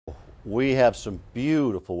We have some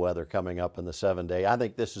beautiful weather coming up in the 7-day. I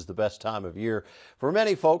think this is the best time of year for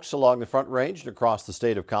many folks along the Front Range and across the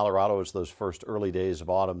state of Colorado. It's those first early days of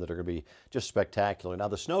autumn that are going to be just spectacular. Now,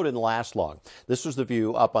 the snow didn't last long. This was the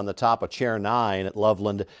view up on the top of Chair 9 at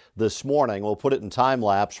Loveland this morning. We'll put it in time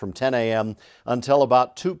lapse from 10 a.m. until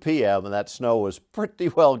about 2 p.m. and that snow was pretty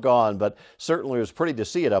well gone, but certainly it was pretty to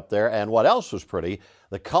see it up there. And what else was pretty?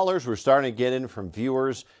 The colors were starting to get in from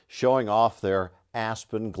viewers showing off their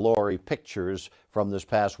Aspen Glory pictures from this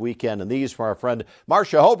past weekend, and these from our friend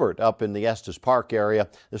Marcia Hobart up in the Estes Park area.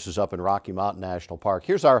 This is up in Rocky Mountain National Park.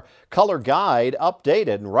 Here's our color guide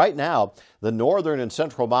updated, and right now the northern and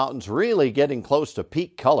central mountains really getting close to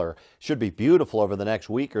peak color. Should be beautiful over the next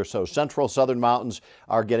week or so. Central southern mountains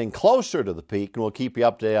are getting closer to the peak, and we'll keep you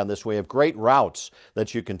updated on this. We have great routes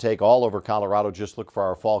that you can take all over Colorado. Just look for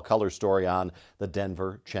our fall color story on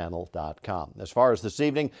thedenverchannel.com. As far as this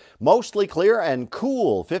evening, mostly clear and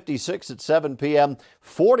cool. 56 at 7 p.m.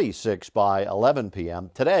 46 by 11 p.m.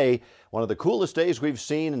 Today, one of the coolest days we've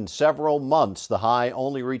seen in several months. The high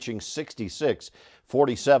only reaching 66.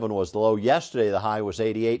 47 was the low. Yesterday, the high was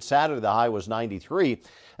 88. Saturday, the high was 93.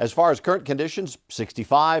 As far as current conditions,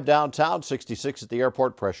 65 downtown, 66 at the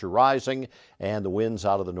airport, pressure rising, and the winds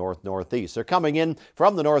out of the north-northeast. They're coming in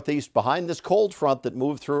from the northeast behind this cold front that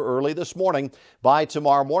moved through early this morning. By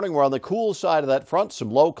tomorrow morning, we're on the cool side of that front.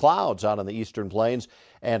 Some low clouds out on the eastern plains,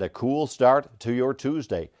 and a cool start to your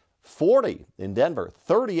Tuesday. 40 in Denver,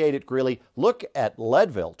 38 at Greeley. Look at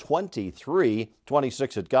Leadville, 23,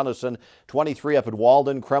 26 at Gunnison, 23 up at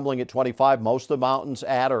Walden, Kremling at 25. Most of the mountains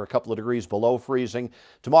at or a couple of degrees below freezing.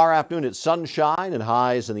 Tomorrow afternoon, it's sunshine and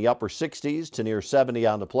highs in the upper 60s to near 70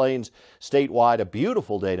 on the plains. Statewide, a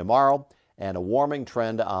beautiful day tomorrow and a warming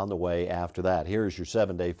trend on the way after that. Here's your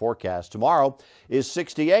 7-day forecast. Tomorrow is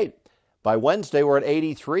 68. By Wednesday, we're at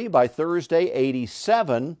 83. By Thursday,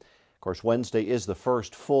 87. Of course, Wednesday is the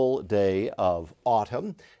first full day of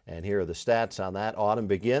autumn, and here are the stats on that. Autumn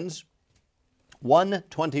begins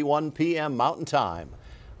 1:21 p.m. Mountain Time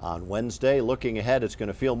on Wednesday. Looking ahead, it's going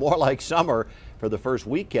to feel more like summer for the first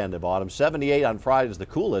weekend of autumn. 78 on Friday is the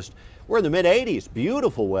coolest. We're in the mid-80s.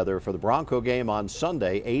 Beautiful weather for the Bronco game on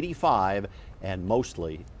Sunday. 85 and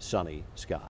mostly sunny skies.